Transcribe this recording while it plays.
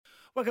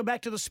Welcome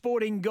back to the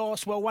Sporting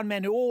Goss. Well, one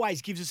man who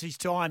always gives us his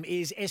time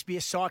is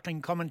SBS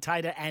cycling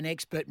commentator and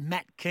expert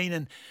Matt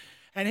Keenan.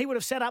 And he would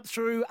have sat up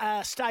through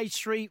Stage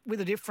 3 with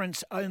a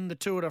difference on the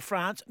Tour de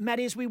France. Matt,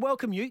 as we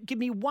welcome you, give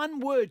me one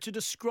word to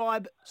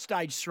describe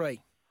Stage 3.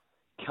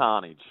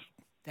 Carnage.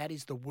 That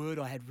is the word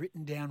I had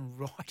written down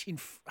right in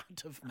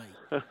front of me.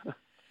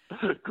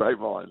 Great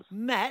minds.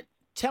 Matt,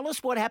 tell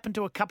us what happened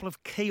to a couple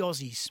of key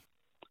Aussies.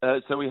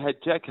 So we had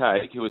Jack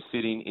Haig, who was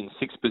sitting in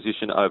 6th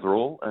position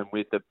overall, and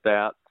with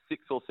about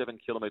 6 or 7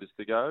 kilometres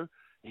to go,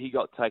 he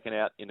got taken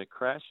out in a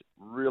crash,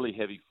 really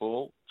heavy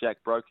fall. Jack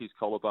broke his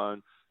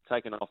collarbone,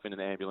 taken off in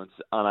an ambulance,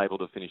 unable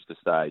to finish the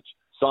stage.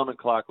 Simon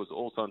Clark was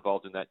also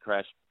involved in that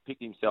crash,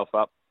 picked himself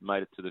up,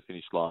 made it to the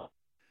finish line.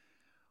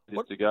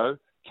 To go.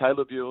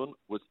 Caleb Ewan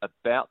was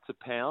about to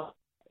pound.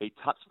 He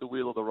touched the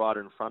wheel of the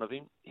rider in front of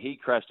him. He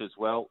crashed as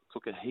well,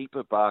 took a heap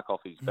of bark off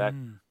his back,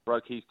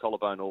 broke his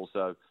collarbone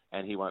also,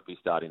 and he won't be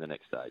starting the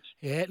next stage.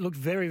 Yeah, it looked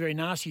very, very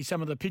nasty.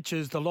 Some of the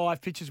pictures, the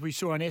live pictures we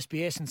saw on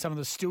SBS and some of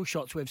the still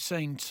shots we've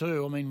seen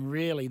too. I mean,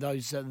 really,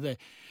 those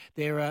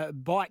their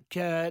bike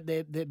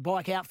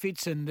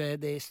outfits and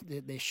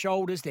their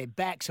shoulders, their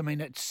backs. I mean,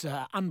 it's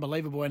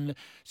unbelievable. And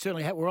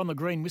certainly we're on the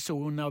green whistle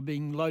when they were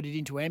being loaded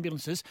into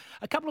ambulances.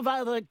 A couple of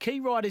other key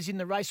riders in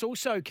the race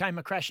also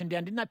came crashing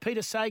down, didn't they?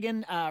 Peter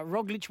Sagan,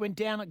 Roglic went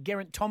down,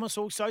 Geraint Thomas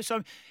also.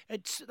 So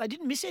they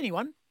didn't miss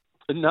anyone.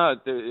 No,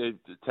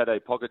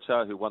 Tadej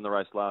Pogacar, who won the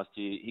race last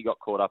year, he got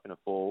caught up in a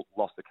fall,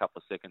 lost a couple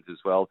of seconds as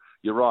well.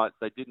 You're right,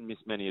 they didn't miss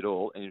many at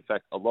all. And in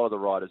fact, a lot of the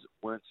riders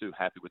weren't too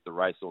happy with the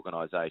race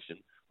organisation,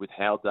 with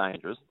how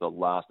dangerous the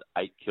last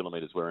 8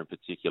 kilometres were in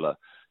particular.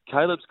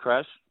 Caleb's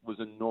crash was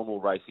a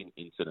normal racing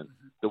incident.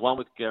 The one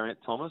with Geraint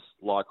Thomas,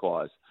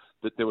 likewise.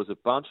 But there was a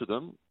bunch of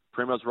them.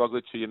 Primoz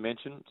Roglic, who you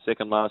mentioned,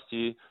 second last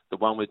year. The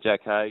one with Jack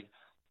Haig.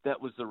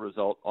 That was the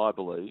result, I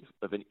believe,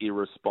 of an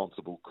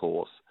irresponsible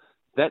course.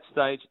 That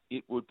stage,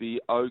 it would be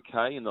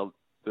okay in the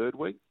third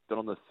week, but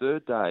on the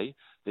third day,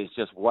 there's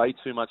just way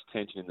too much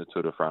tension in the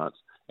Tour de France.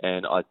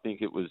 And I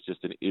think it was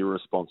just an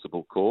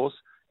irresponsible course,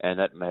 and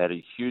that made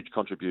a huge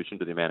contribution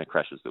to the amount of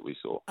crashes that we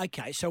saw.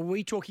 Okay, so are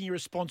we talking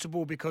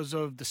irresponsible because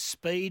of the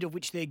speed of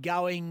which they're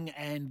going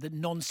and the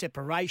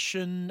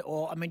non-separation?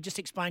 Or, I mean, just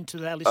explain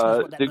to our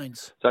listeners what that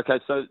means.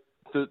 Okay, so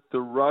the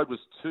road was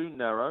too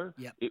narrow.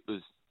 Yep. It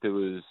was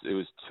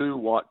too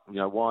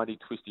windy,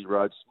 twisty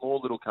road, small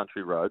little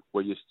country road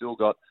where you still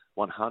got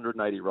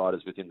 180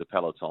 riders within the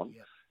peloton,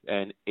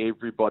 and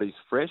everybody's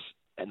fresh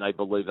and they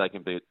believe they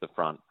can be at the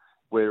front.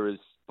 Whereas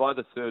by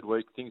the third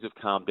week, things have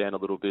calmed down a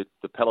little bit.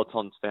 The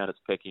peloton's found its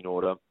pecking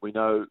order. We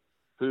know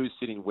who's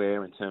sitting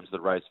where in terms of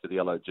the race for the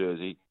yellow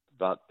jersey,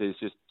 but there's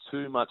just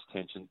too much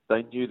tension.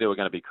 They knew there were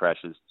going to be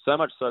crashes, so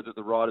much so that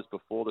the riders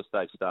before the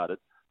stage started,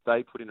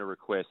 they put in a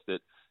request that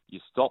you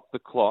stop the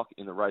clock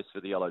in the race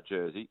for the yellow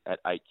jersey at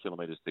 8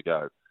 kilometres to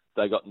go.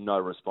 They got no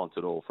response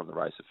at all from the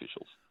race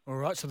officials. All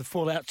right, so the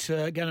fallout's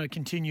going to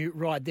continue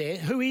right there.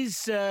 Who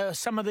is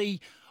some of the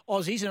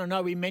Aussies? And I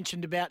know we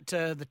mentioned about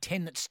the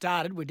 10 that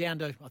started. We're down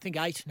to, I think,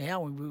 8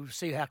 now, and we'll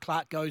see how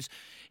Clark goes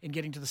in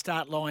getting to the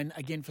start line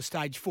again for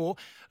Stage 4.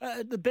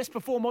 The best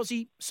performed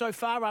Aussie so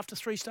far after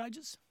 3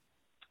 stages?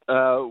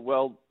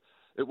 Well,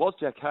 it was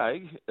Jack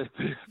Haig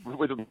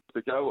with him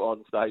to go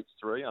on Stage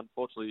 3.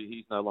 Unfortunately,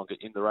 he's no longer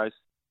in the race.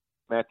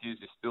 Matthews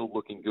is still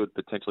looking good,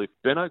 potentially.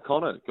 Ben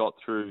O'Connor got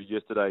through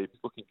yesterday. He's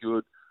looking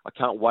good. I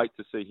can't wait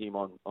to see him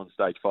on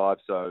Stage 5,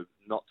 so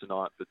not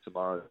tonight, but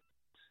tomorrow.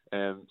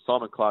 And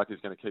Simon Clark is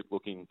going to keep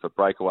looking for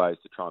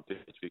breakaways to try and pitch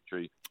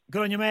victory.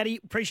 Good on you,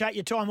 Matty. Appreciate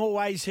your time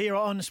always here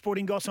on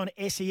Sporting Goss on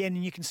SEN,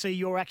 and you can see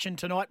your action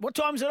tonight. What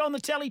time is it on the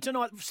telly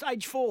tonight,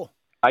 Stage 4?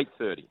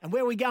 8:30. And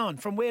where are we going?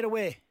 From where to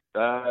where?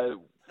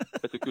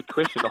 That's a good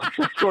question. I'm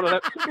not sure on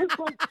that.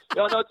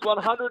 I know it's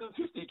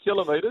 150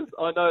 kilometres.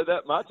 I know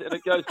that much. And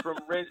it goes from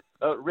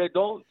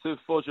Redon to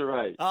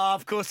Forgeray. Oh,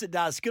 of course it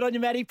does. Good on you,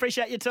 Matty.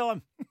 Appreciate your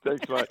time.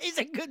 Thanks, mate. He's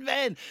a good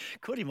man.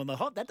 Caught him on the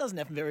hop. That doesn't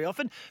happen very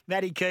often.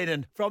 Matty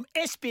Keenan from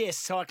SBS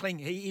Cycling.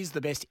 He is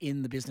the best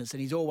in the business,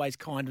 and he's always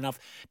kind enough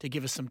to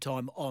give us some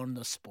time on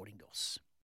the Sporting Goss.